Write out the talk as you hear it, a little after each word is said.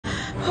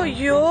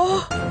ஐயோ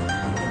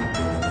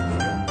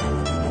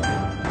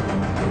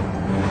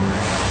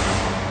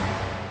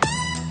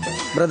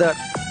பிரதர்,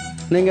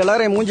 நீங்க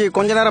எல்லாரும் மூஞ்சி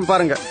கொஞ்ச நேரம்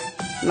பாருங்க.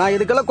 நான்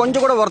இதுக்கெல்லாம்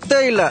கொஞ்சம் கூட ஒர்த்தே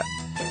இல்ல.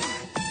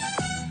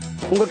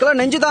 உங்களுக்கெல்லாம்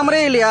நெஞ்சு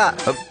தாமரையே இல்லையா?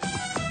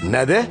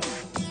 என்னது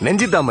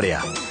நெஞ்சு தாமரையா?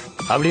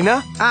 அப்படின்னா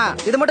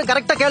இது மட்டும்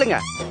கரெக்டா கேளுங்க.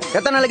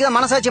 எத்தனை நாளைக்கு தான்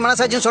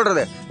மனசாட்சின்னு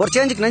சொல்றது? ஒரு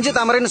சேஞ்சுக்கு நெஞ்சு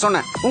தாமரைன்னு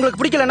சொன்னேன். உங்களுக்கு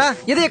பிடிக்கலன்னா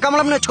இதய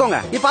கமலம்னு வச்சுக்கோங்க.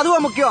 இப்ப அதுவா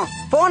முக்கியம்?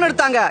 போன்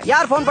எடுத்தாங்க,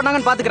 யார் போன்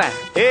பண்ணாங்கன்னு பாத்துக்கிறேன்.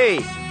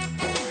 ஏய்,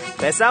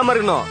 பேசாம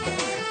இருக்கணும்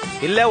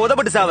இல்ல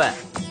உதப்பட்டு சாவ.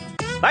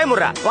 வாய்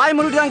முறா. வாய்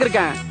முறிட்டு தாங்க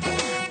இருக்கேன்.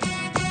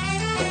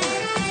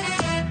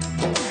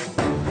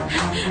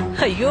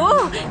 ஐயோ,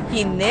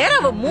 இந்நேரம்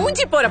அவ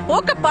மூஞ்சி போற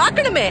போக்க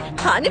பாக்கணுமே.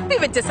 அனுப்பி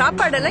வச்ச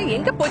சாப்பாடெல்லாம்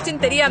எங்க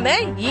போச்சுன்னு தெரியாம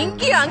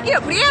இங்கேயும் அங்கேயும்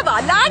அப்படியே அவ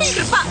அலாடிட்டு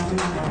இருப்பா.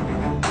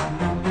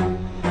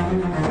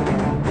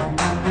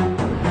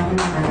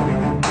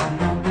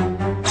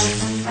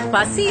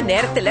 பசி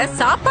நேரத்துல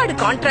சாப்பாடு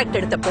கான்ட்ராக்ட்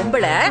எடுத்த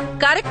பொம்பளை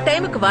கரெக்ட்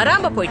டைமுக்கு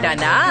வராம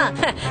போயிட்டானா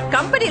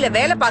கம்பெனில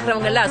வேலை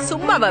பாக்குறவங்க எல்லாம்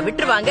சும்மாவா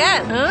விட்டுருவாங்க?